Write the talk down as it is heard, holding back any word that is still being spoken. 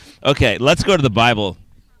Okay, let's go to the Bible.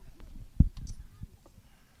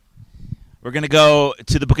 We're going to go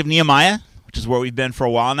to the book of Nehemiah, which is where we've been for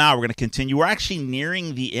a while now. We're going to continue. We're actually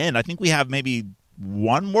nearing the end. I think we have maybe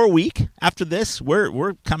one more week after this.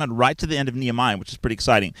 We're coming right to the end of Nehemiah, which is pretty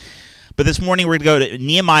exciting. But this morning we're going to go to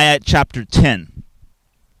Nehemiah chapter 10.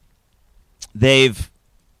 They've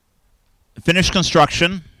finished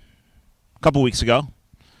construction a couple weeks ago,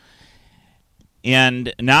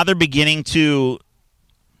 and now they're beginning to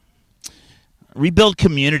rebuild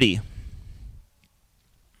community.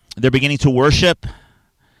 They're beginning to worship.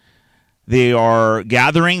 They are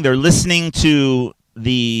gathering. They're listening to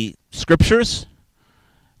the scriptures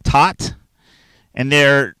taught, and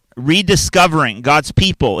they're rediscovering God's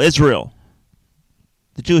people, Israel,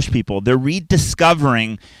 the Jewish people. They're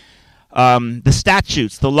rediscovering the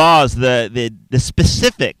statutes, the laws, the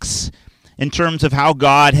specifics in terms of how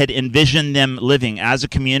God had envisioned them living as a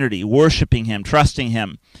community, worshiping Him, trusting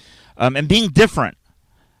Him, and being different,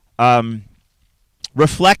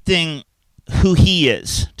 reflecting who He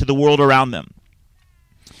is to the world around them.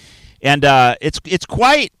 And it's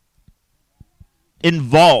quite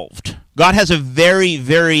involved. God has a very,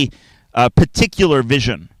 very particular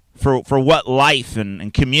vision for what life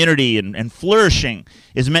and community and flourishing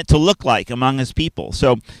is meant to look like among His people.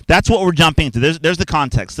 So that's what we're jumping into. There's the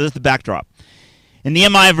context. There's the backdrop. In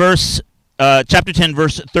Nehemiah chapter 10,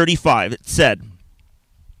 verse 35, it said,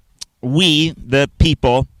 "We, the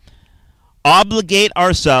people, obligate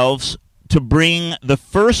ourselves to bring the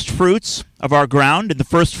first fruits of our ground and the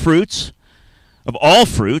first fruits of all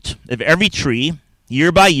fruit of every tree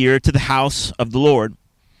year by year to the house of the Lord.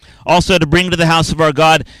 Also to bring to the house of our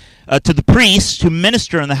God, to the priests who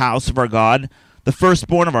minister in the house of our God, the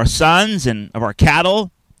firstborn of our sons and of our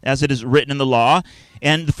cattle, as it is written in the law,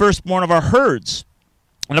 and the firstborn of our herds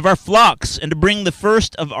and of our flocks, and to bring the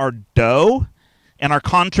first of our dough and our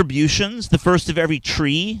contributions, the first of every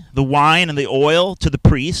tree, the wine and the oil, to the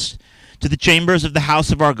priests, to the chambers of the house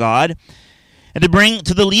of our God, and to bring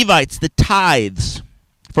to the Levites the tithes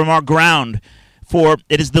from our ground, for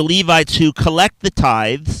it is the Levites who collect the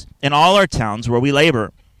tithes in all our towns where we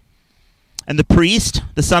labor. And the priest,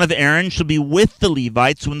 the son of Aaron, shall be with the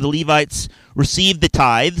Levites when the Levites receive the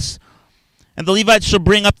tithes, and the Levites shall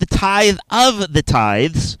bring up the tithe of the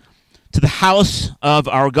tithes to the house of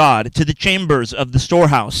our God, to the chambers of the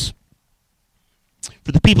storehouse.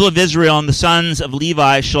 For the people of Israel and the sons of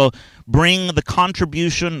Levi shall bring the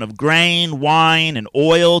contribution of grain, wine, and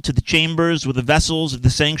oil to the chambers where the vessels of the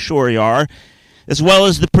sanctuary are, as well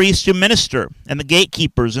as the priests who minister, and the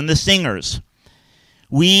gatekeepers and the singers.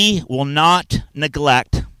 We will not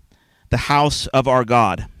neglect the house of our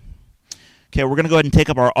God." Okay, we're going to go ahead and take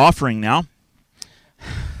up our offering now.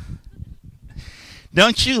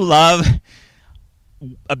 Don't you love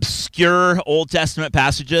obscure Old Testament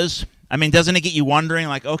passages? I mean, doesn't it get you wondering,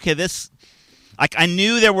 like, okay, I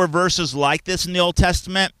knew there were verses like this in the Old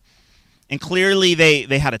Testament, and clearly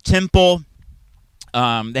they had a temple,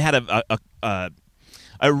 they had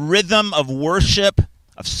a rhythm of worship,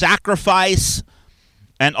 of sacrifice,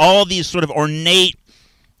 and all these sort of ornate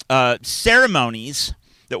ceremonies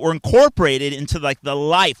that were incorporated into like the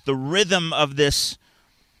life, the rhythm of this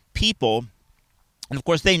people. And of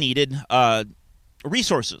course, they needed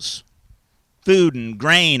resources, food and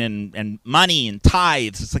grain and money and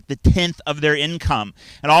tithes. It's like the 10th of their income,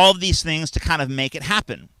 and all of these things to kind of make it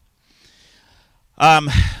happen.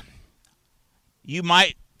 You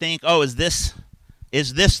might think, oh, is this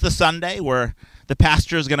the Sunday where the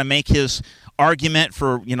pastor is going to make his argument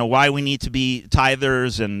for why we need to be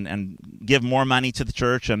tithers and give more money to the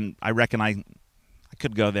church? And I reckon I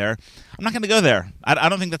could go there. I'm not going to go there. I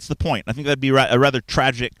don't think that's the point. I think that'd be a rather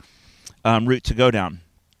tragic route to go down.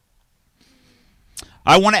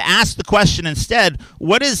 I want to ask the question instead,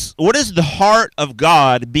 what is the heart of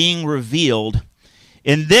God being revealed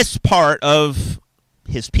in this part of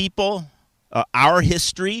His people, our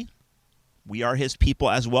history? We are His people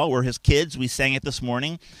as well. We're His kids. We sang it this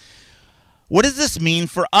morning. What does this mean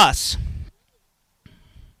for us?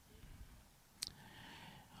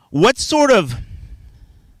 What sort of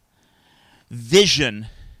vision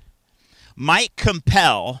might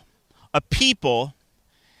compel a people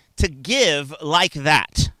to give like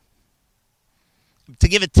that? To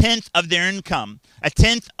give a 10th of their income, a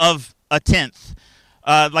 10th of a 10th,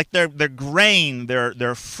 like their grain,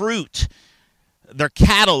 their fruit, their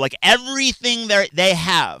cattle, like everything they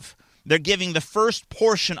have, they're giving the first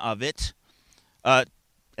portion of it,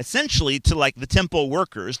 essentially to like the temple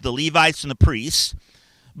workers, the Levites and the priests,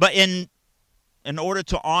 but in order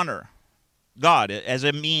to honor God as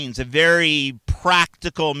a means, a very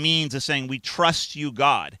practical means of saying, we trust you,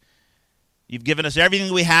 God. You've given us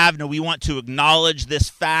everything we have. Now we want to acknowledge this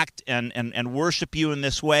fact and worship you in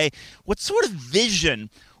this way. What sort of vision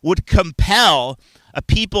would compel a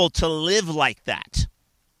people to live like that?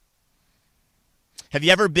 Have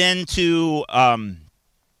you ever been to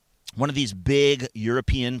one of these big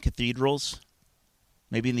European cathedrals?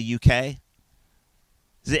 Maybe in the UK?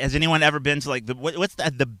 Has anyone ever been to like what's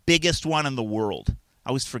the biggest one in the world? I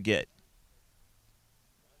always forget.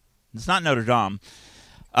 It's not Notre Dame.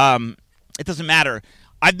 It doesn't matter.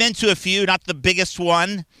 I've been to a few, not the biggest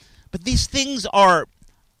one, but these things are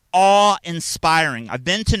awe-inspiring. I've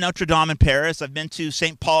been to Notre Dame in Paris. I've been to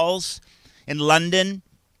St. Paul's in London.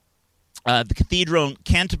 The cathedral in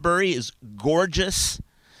Canterbury is gorgeous.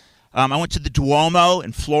 I went to the Duomo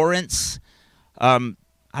in Florence. I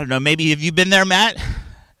don't know, maybe have you been there, Matt?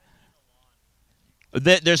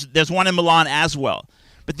 There's one in Milan as well.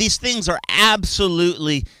 But these things are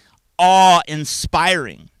absolutely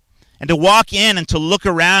awe-inspiring. And to walk in and to look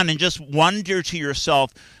around and just wonder to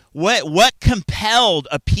yourself, what compelled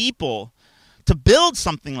a people to build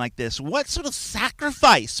something like this? What sort of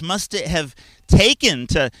sacrifice must it have taken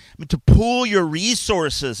to pool your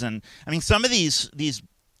resources? And I mean, some of these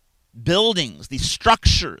buildings, these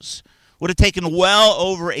structures, would have taken well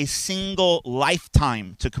over a single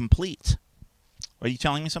lifetime to complete. Are you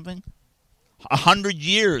telling me something? 100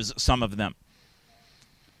 years, some of them.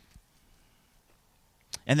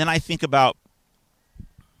 And then I think about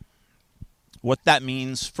what that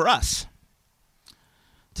means for us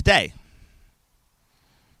today.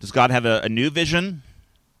 Does God have a new vision?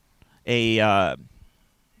 A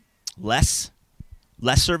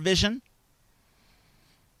lesser vision?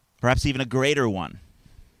 Perhaps even a greater one?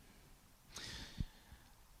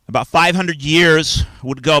 About 500 years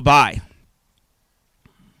would go by.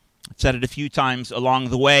 I've said it a few times along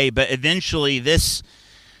the way, but eventually this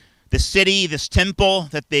city, this temple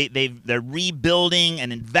that they're rebuilding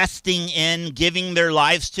and investing in, giving their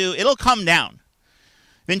lives to, it'll come down.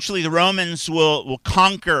 Eventually the Romans will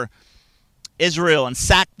conquer Israel and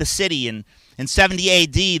sack the city. And in 70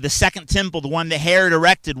 AD, the second temple, the one that Herod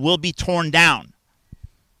erected, will be torn down.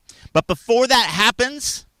 But before that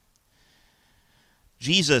happens,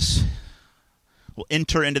 Jesus will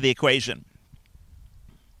enter into the equation.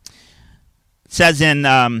 It says in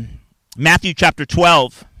Matthew chapter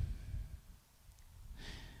 12,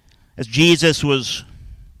 as Jesus was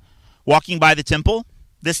walking by the temple,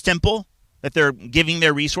 this temple that they're giving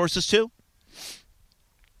their resources to,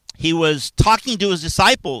 he was talking to his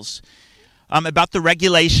disciples about the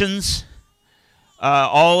regulations,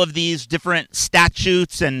 all of these different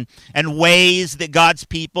statutes and ways that God's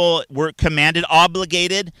people were commanded,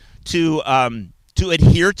 obligated to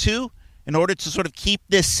adhere to in order to sort of keep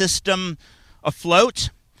this system afloat.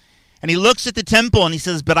 And he looks at the temple and he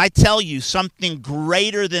says, "But I tell you, something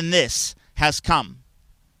greater than this has come."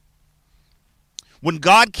 When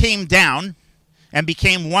God came down and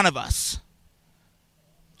became one of us,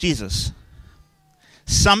 Jesus,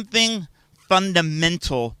 something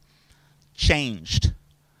fundamental changed.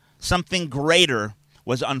 Something greater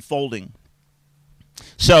was unfolding.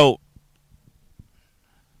 So,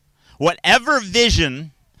 whatever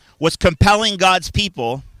vision was compelling God's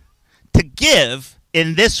people to give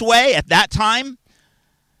in this way at that time,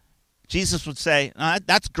 Jesus would say,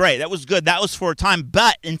 that's great, that was good, that was for a time,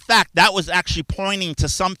 but in fact, that was actually pointing to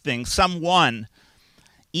something, someone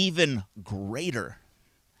even greater.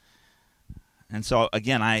 And so,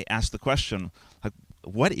 again, I ask the question,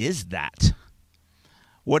 what is that?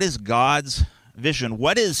 What is God's vision?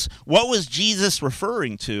 What was Jesus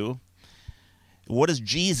referring to? What is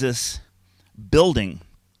Jesus building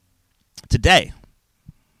today?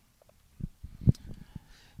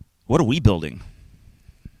 What are we building?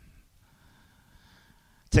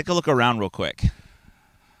 Take a look around real quick.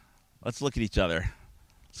 Let's look at each other.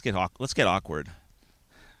 Let's get awkward.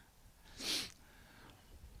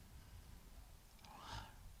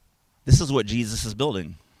 This is what Jesus is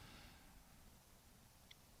building.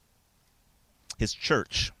 His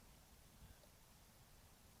church.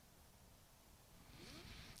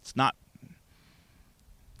 It's not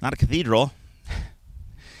a cathedral.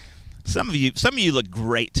 Some of you look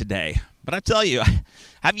great today, but I tell you,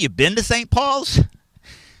 have you been to St. Paul's?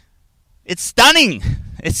 It's stunning.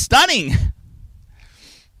 It's stunning.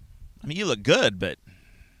 I mean, you look good, but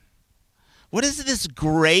what is this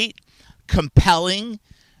great, compelling,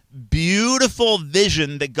 beautiful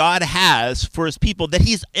vision that God has for his people that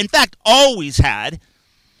he's, in fact, always had?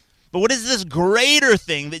 But what is this greater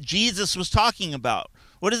thing that Jesus was talking about?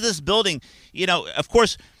 What is this building? You know, of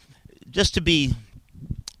course, just to be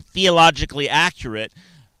theologically accurate,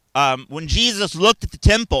 when Jesus looked at the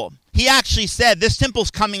temple, he actually said, this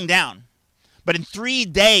temple's coming down. But in 3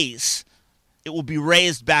 days, it will be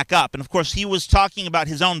raised back up. And of course, he was talking about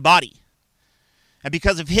his own body. And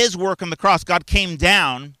because of his work on the cross, God came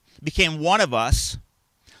down, became one of us,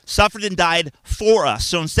 suffered and died for us.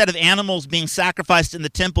 So instead of animals being sacrificed in the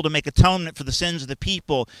temple to make atonement for the sins of the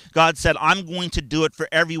people, God said, I'm going to do it for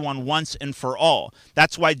everyone once and for all.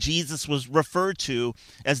 That's why Jesus was referred to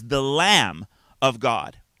as the Lamb of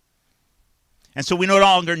God. And so we no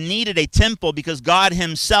longer needed a temple because God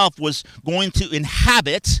himself was going to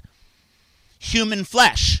inhabit human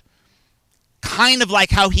flesh, kind of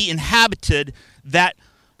like how he inhabited that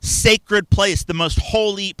sacred place, the most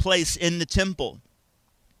holy place in the temple.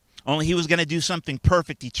 Only he was going to do something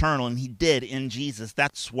perfect, eternal, and he did in Jesus.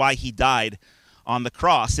 That's why he died on the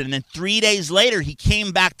cross. And then 3 days later, he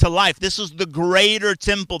came back to life. This was the greater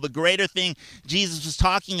temple, the greater thing Jesus was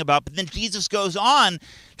talking about. But then Jesus goes on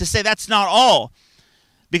to say that's not all.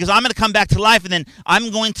 Because I'm going to come back to life, and then I'm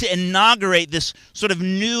going to inaugurate this sort of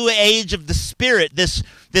new age of the Spirit,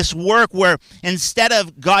 this work where instead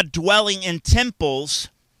of God dwelling in temples,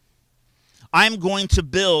 I'm going to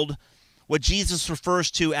build what Jesus refers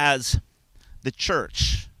to as the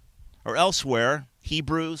church. Or elsewhere,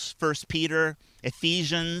 Hebrews, 1 Peter,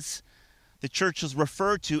 Ephesians, the church is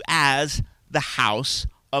referred to as the house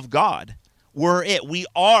of God. We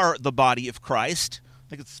are the body of Christ. I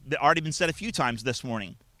think it's already been said a few times this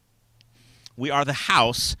morning. We are the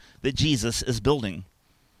house that Jesus is building.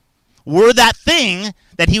 We're that thing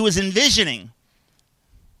that he was envisioning.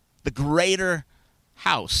 The greater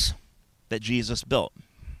house that Jesus built.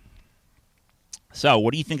 So,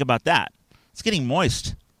 what do you think about that? It's getting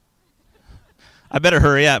moist. I better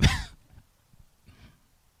hurry up.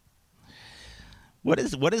 What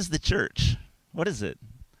is the church? What is it?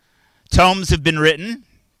 Tomes have been written.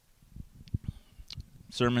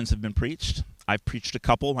 Sermons have been preached. I've preached a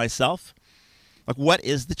couple myself. Like, what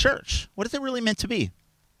is the church? What is it really meant to be?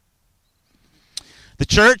 The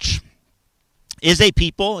church is a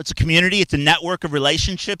people. It's a community. It's a network of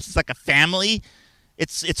relationships. It's like a family.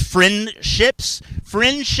 It's friendships.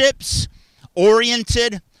 Friendships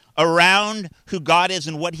oriented around who God is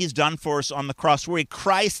and what he's done for us on the cross. We're a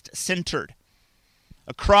Christ-centered,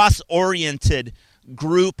 a cross-oriented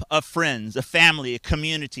group of friends, a family, a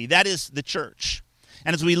community. That is the church.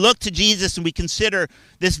 And as we look to Jesus and we consider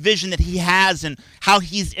this vision that he has and how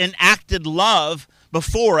he's enacted love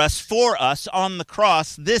before us, for us on the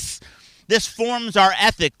cross, this forms our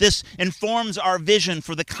ethic. This informs our vision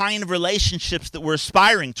for the kind of relationships that we're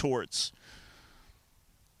aspiring towards.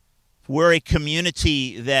 We're a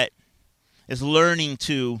community that is learning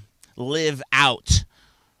to live out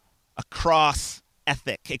a cross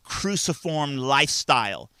ethic, a cruciform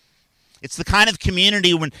lifestyle. It's the kind of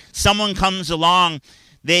community when someone comes along,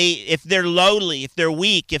 if they're lowly, if they're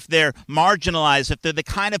weak, if they're marginalized, if they're the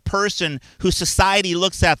kind of person who society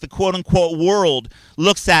looks at, the quote-unquote world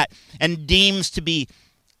looks at and deems to be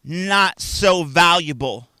not so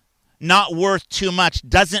valuable, not worth too much,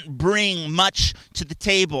 doesn't bring much to the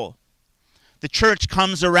table. The church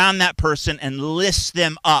comes around that person and lifts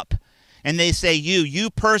them up. And they say,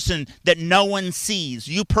 you person that no one sees,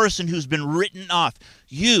 you person who's been written off,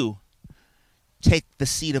 you take the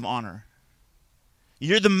seat of honor.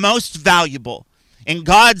 You're the most valuable. In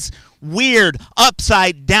God's weird,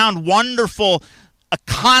 upside down, wonderful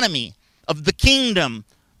economy of the kingdom,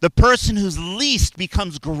 the person who's least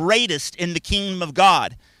becomes greatest in the kingdom of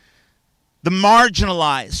God. The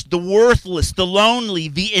marginalized, the worthless, the lonely,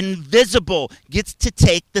 the invisible gets to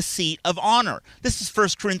take the seat of honor. This is 1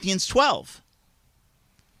 Corinthians 12.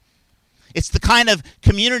 It's the kind of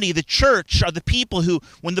community, the church are the people who,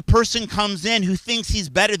 when the person comes in who thinks he's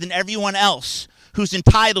better than everyone else, who's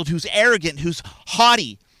entitled, who's arrogant, who's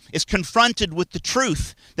haughty, is confronted with the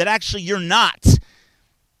truth that actually you're not,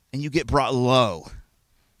 and you get brought low,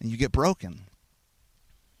 and you get broken.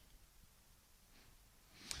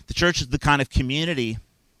 The church is the kind of community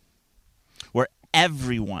where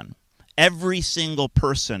everyone, every single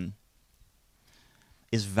person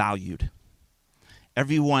is valued.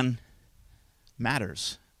 Everyone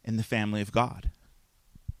matters in the family of God.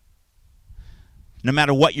 No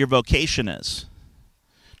matter what your vocation is,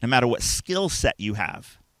 no matter what skill set you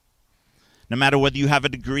have, no matter whether you have a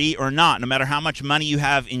degree or not, no matter how much money you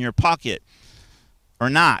have in your pocket or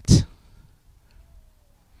not,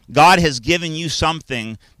 God has given you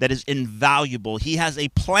something that is invaluable. He has a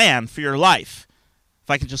plan for your life. If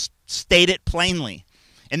I can just state it plainly.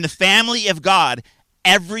 In the family of God,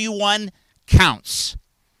 everyone counts.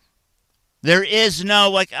 There is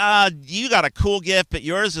no you got a cool gift, but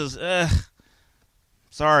yours is,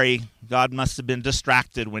 sorry, God must have been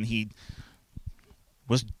distracted when he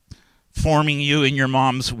was forming you in your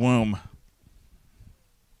mom's womb.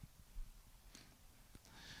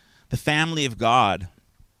 The family of God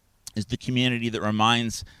is the community that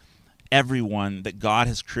reminds everyone that God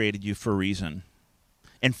has created you for a reason.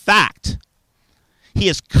 In fact, He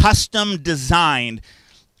has custom designed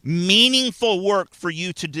meaningful work for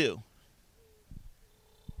you to do.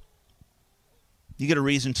 You get a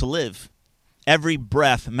reason to live. Every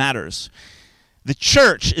breath matters. The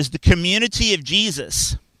church is the community of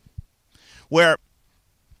Jesus where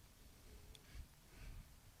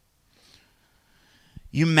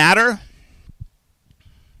you matter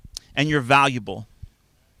and you're valuable.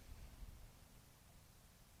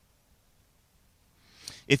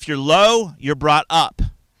 If you're low, you're brought up.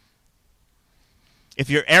 If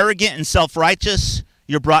you're arrogant and self-righteous,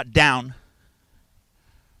 you're brought down.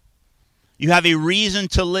 You have a reason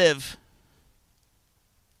to live.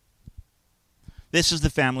 This is the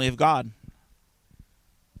family of God.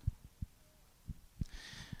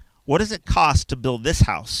 What does it cost to build this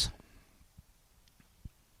house?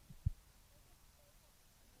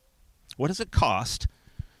 What does it cost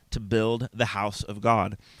to build the house of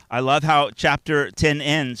God? I love how chapter 10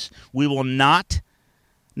 ends. We will not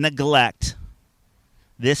neglect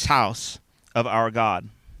this house of our God.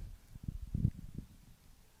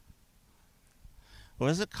 What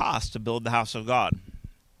does it cost to build the house of God?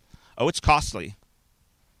 Oh, it's costly.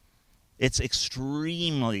 It's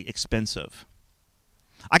extremely expensive.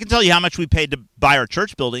 I can tell you how much we paid to buy our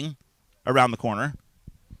church building around the corner.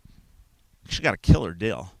 Actually got a killer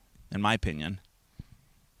deal, in my opinion.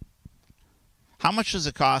 How much does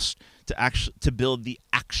it cost to build the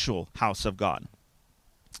actual house of God?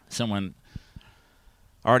 Someone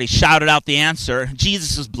already shouted out the answer.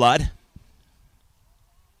 Jesus' blood.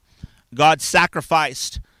 God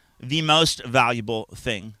sacrificed the most valuable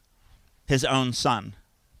thing, His own Son.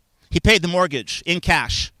 He paid the mortgage in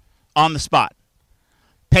cash, on the spot.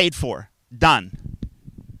 Paid for. Done.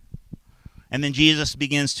 And then Jesus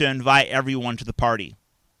begins to invite everyone to the party.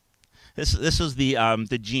 This is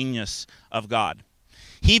the genius of God.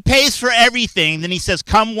 He pays for everything. Then He says,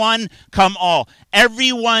 come one, come all.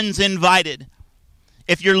 Everyone's invited.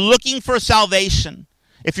 If you're looking for salvation,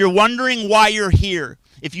 if you're wondering why you're here,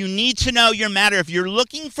 if you need to know your matter, if you're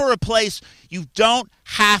looking for a place you don't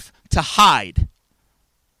have to hide,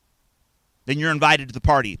 then you're invited to the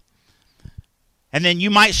party. And then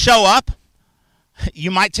you might show up.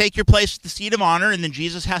 You might take your place at the seat of honor, and then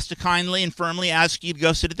Jesus has to kindly and firmly ask you to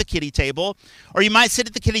go sit at the kiddie table. Or you might sit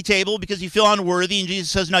at the kiddie table because you feel unworthy, and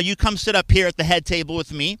Jesus says, no, you come sit up here at the head table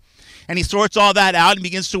with me. And He sorts all that out and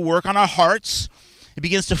begins to work on our hearts. It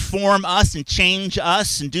begins to form us and change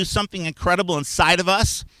us and do something incredible inside of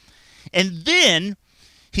us. And then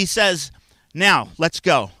He says, now, let's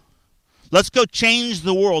go. Let's go change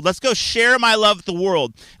the world. Let's go share my love with the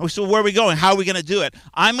world. And we say, well, where are we going? How are we going to do it?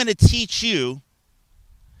 I'm going to teach you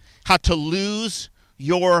how to lose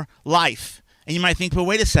your life. And you might think, well,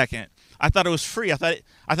 wait a second. I thought it was free. I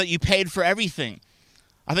thought you paid for everything.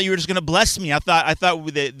 I thought you were just going to bless me. I thought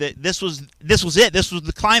that this was it. This was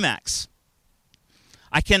the climax.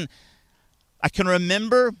 I can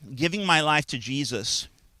remember giving my life to Jesus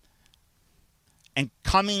and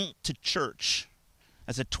coming to church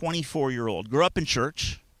as a 24-year-old. Grew up in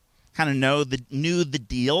church, kind of knew the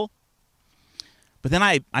deal. But then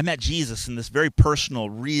I met Jesus in this very personal,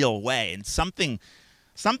 real way, and something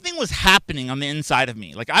was happening on the inside of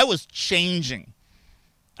me. Like I was changing.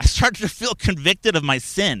 I started to feel convicted of my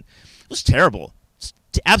sin. It was terrible. It's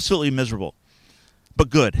absolutely miserable, but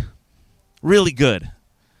good, really good.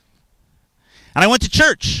 And I went to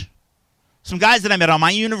church. Some guys that I met on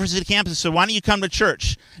my university campus said, why don't you come to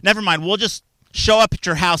church? Never mind, we'll just show up at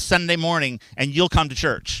your house Sunday morning and you'll come to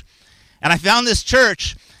church. And I found this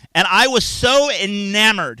church, and I was so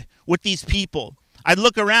enamored with these people. I'd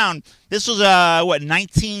look around. This was,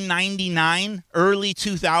 1999, early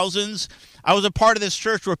 2000s. I was a part of this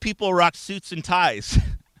church where people rocked suits and ties.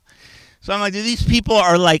 So I'm like, dude, these people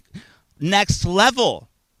are like next level.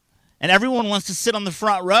 And everyone wants to sit on the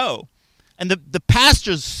front row. And the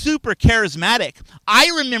pastor's super charismatic.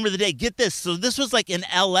 I remember the day, get this, so this was like in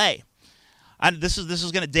L.A. This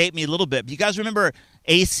is going to date me a little bit. But you guys remember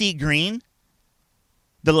A.C. Green?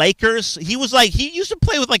 The Lakers? He used to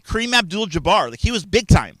play with like Kareem Abdul-Jabbar. Like he was big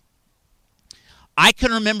time. I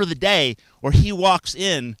can remember the day where he walks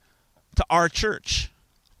in to our church.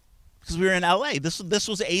 Because we were in L.A. This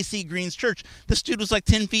was A.C. Green's church. This dude was like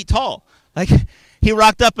 10 feet tall. Like he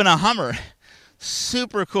rocked up in a Hummer.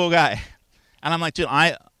 Super cool guy. And I'm like, dude,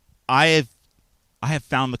 I have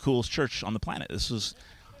found the coolest church on the planet.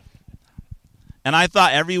 And I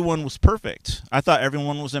thought everyone was perfect. I thought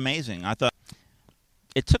everyone was amazing. I thought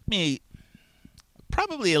it took me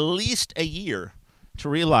probably at least a year to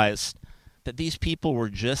realize that these people were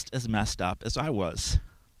just as messed up as I was.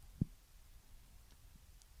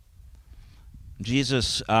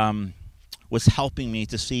 Jesus was helping me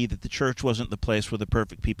to see that the church wasn't the place where the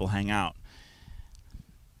perfect people hang out.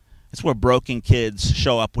 It's where broken kids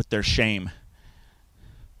show up with their shame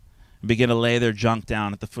and begin to lay their junk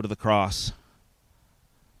down at the foot of the cross.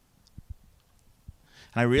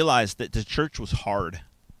 And I realized that the church was hard.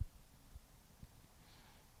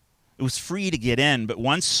 It was free to get in, but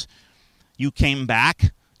once you came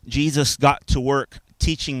back, Jesus got to work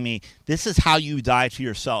teaching me, this is how you die to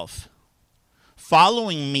yourself.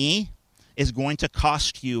 Following me is going to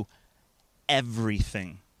cost you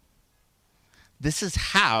everything. This is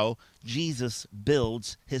how Jesus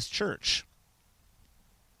builds his church.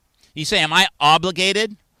 You say, am I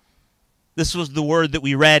obligated? This was the word that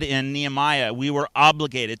we read in Nehemiah. We were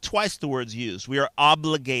obligated. Twice the word's used. We are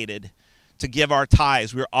obligated to give our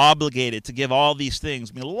tithes. We're obligated to give all these things.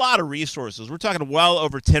 I mean, a lot of resources. We're talking well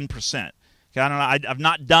over 10%. Okay, I don't know. I've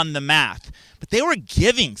not done the math. But they were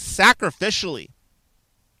giving sacrificially.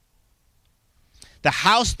 The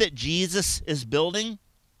house that Jesus is building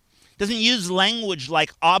doesn't use language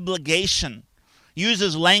like obligation. It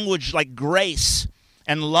uses language like grace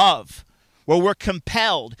and love, where we're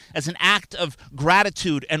compelled as an act of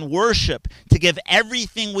gratitude and worship to give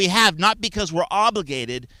everything we have, not because we're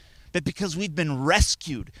obligated, but because we've been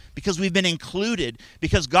rescued, because we've been included,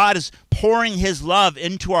 because God is pouring his love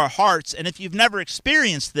into our hearts. And if you've never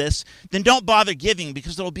experienced this, then don't bother giving,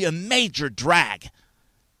 because it'll be a major drag.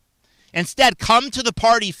 Instead, come to the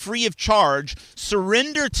party free of charge,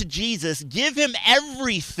 surrender to Jesus, give him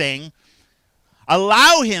everything,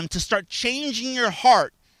 allow him to start changing your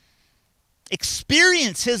heart,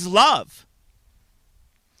 experience his love.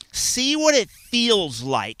 See what it feels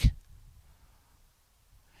like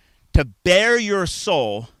to bare your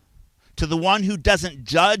soul to the one who doesn't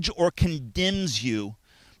judge or condemns you,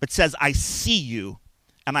 but says, I see you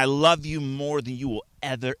and I love you more than you will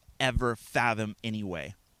ever fathom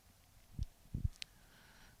anyway.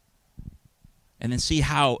 And then see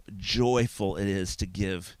how joyful it is to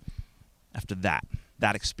give after that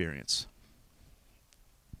experience.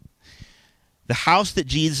 The house that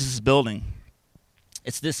Jesus is building,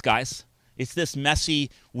 it's this, guys. It's this messy,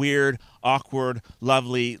 weird, awkward,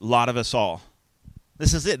 lovely lot of us all.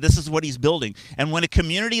 This is it. This is what he's building. And when a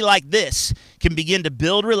community like this can begin to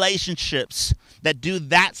build relationships that do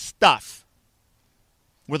that stuff,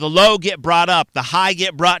 where the low get brought up, the high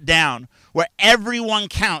get brought down, where everyone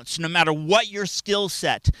counts no matter what your skill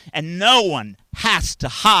set, and no one has to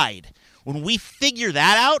hide. When we figure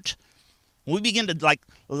that out, when we begin to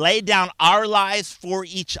lay down our lives for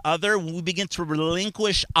each other, when we begin to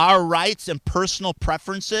relinquish our rights and personal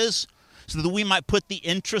preferences so that we might put the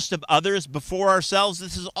interest of others before ourselves,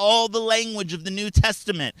 this is all the language of the New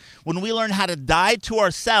Testament. When we learn how to die to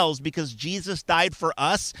ourselves because Jesus died for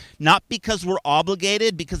us, not because we're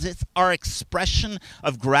obligated, because it's our expression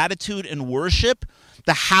of gratitude and worship,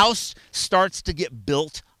 the house starts to get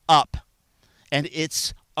built up. And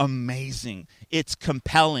it's amazing. It's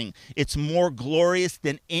compelling. It's more glorious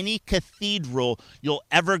than any cathedral you'll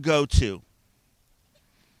ever go to.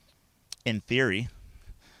 In theory.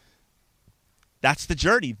 That's the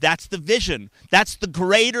journey. That's the vision. That's the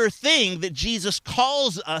greater thing that Jesus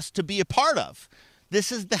calls us to be a part of.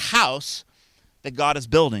 This is the house that God is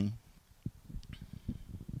building.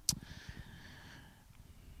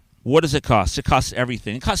 What does it cost? It costs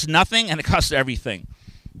everything. It costs nothing and it costs everything.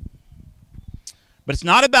 But it's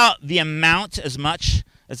not about the amount as much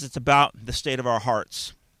as it's about the state of our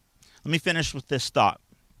hearts. Let me finish with this thought.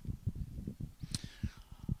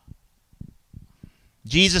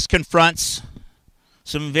 Jesus confronts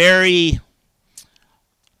some very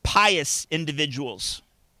pious individuals.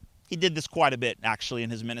 He did this quite a bit, actually, in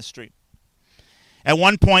his ministry. At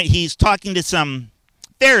one point, he's talking to some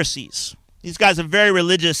Pharisees. These guys are very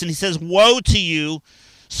religious, and he says, "Woe to you,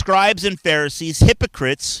 scribes and Pharisees,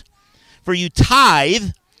 hypocrites, for you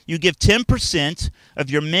tithe, you give 10% of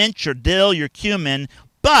your mint, your dill, your cumin,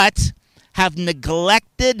 but have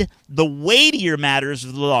neglected the weightier matters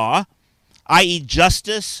of the law, i.e.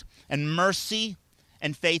 justice and mercy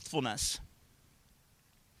and faithfulness."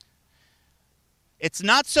 It's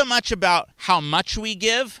not so much about how much we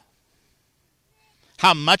give,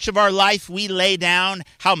 how much of our life we lay down,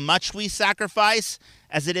 how much we sacrifice,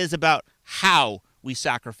 as it is about how we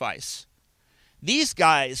sacrifice. These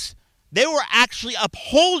guys, they were actually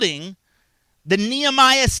upholding the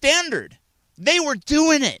Nehemiah standard. They were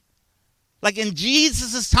doing it. Like in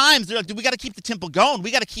Jesus' times, they're like, we got to keep the temple going.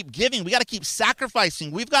 We got to keep giving. We got to keep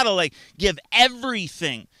sacrificing. We've got to give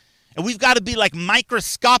everything. And we've got to be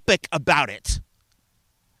microscopic about it.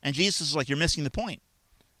 And Jesus is like, you're missing the point.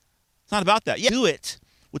 It's not about that. You do it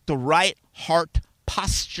with the right heart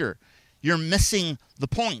posture. You're missing the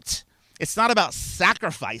point. It's not about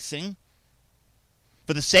sacrificing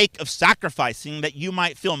for the sake of sacrificing that you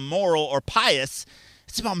might feel moral or pious.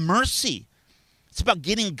 It's about mercy. It's about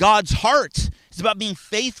getting God's heart. It's about being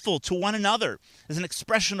faithful to one another as an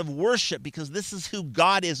expression of worship, because this is who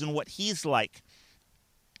God is and what he's like.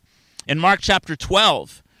 In Mark chapter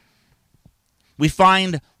 12, we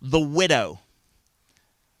find the widow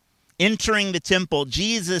entering the temple.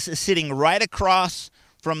 Jesus is sitting right across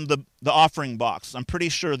from the offering box. I'm pretty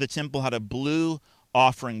sure the temple had a blue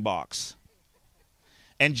offering box.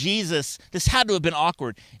 And Jesus, this had to have been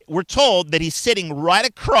awkward. We're told that he's sitting right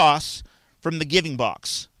across from the giving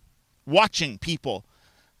box, watching people.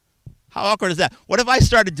 How awkward is that? What if I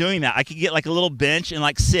started doing that? I could get like a little bench and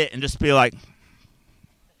like sit and just be like,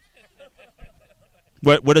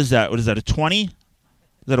 what is that? What is that, a 20? Is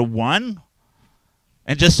that a 1?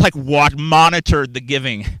 And just like monitor the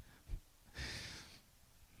giving.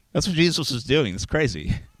 That's what Jesus was doing. It's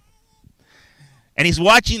crazy. And he's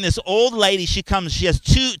watching this old lady. She comes. She has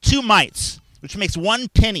two mites, which makes 1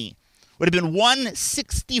 penny. Would have been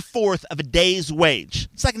 1/64th of a day's wage.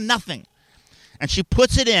 It's like nothing. And she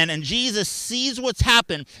puts it in, and Jesus sees what's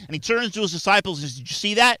happened, and he turns to his disciples and says, did you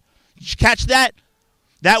see that? Did you catch that?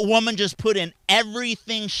 That woman just put in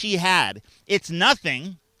everything she had. It's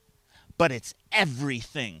nothing, but it's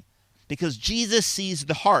everything, because Jesus sees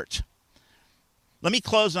the heart. Let me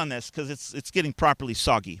close on this because it's getting properly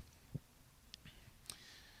soggy.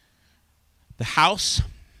 The house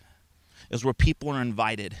is where people are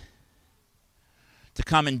invited to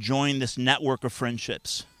come and join this network of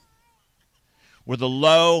friendships, where the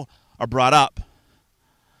low are brought up,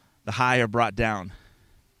 the high are brought down,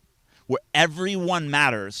 where everyone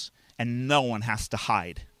matters and no one has to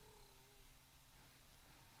hide.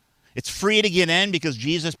 It's free to get in because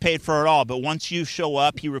Jesus paid for it all, but once you show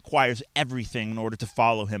up, he requires everything in order to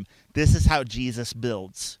follow him. This is how Jesus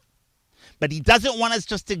builds. But he doesn't want us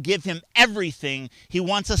just to give him everything. He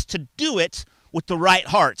wants us to do it with the right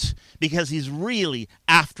heart, because he's really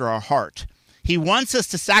after our heart. He wants us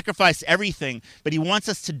to sacrifice everything, but he wants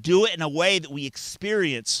us to do it in a way that we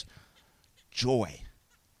experience joy.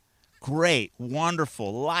 Great,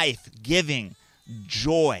 wonderful, life-giving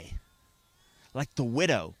joy. Like the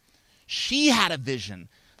widow. She had a vision.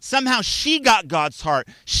 Somehow she got God's heart.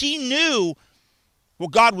 She knew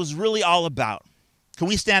what God was really all about. Can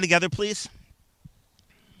we stand together, please?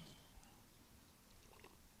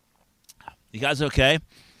 You guys okay?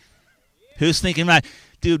 Who's thinking,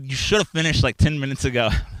 dude, you should have finished like 10 minutes ago.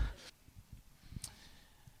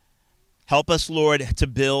 Help us, Lord, to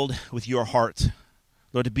build with your heart.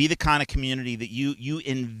 Lord, to be the kind of community that you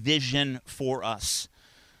envision for us.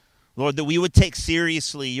 Lord, that we would take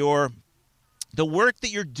seriously the work that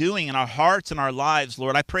you're doing in our hearts and our lives.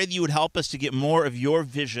 Lord, I pray that you would help us to get more of your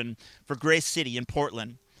vision for Grace City in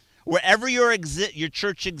Portland. Wherever your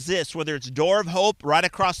church exists, whether it's Door of Hope right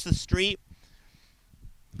across the street,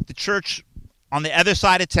 the church on the other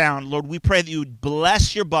side of town, Lord, we pray that you would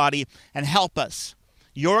bless your body and help us,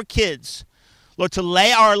 your kids, Lord, to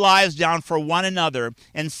lay our lives down for one another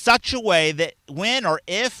in such a way that when or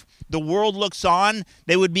if the world looks on,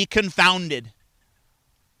 they would be confounded.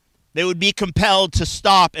 They would be compelled to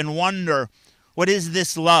stop and wonder, what is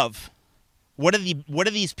this love? What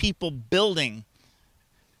are these people building?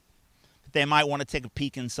 That they might want to take a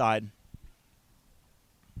peek inside.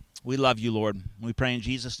 We love you, Lord. We pray in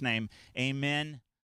Jesus' name. Amen.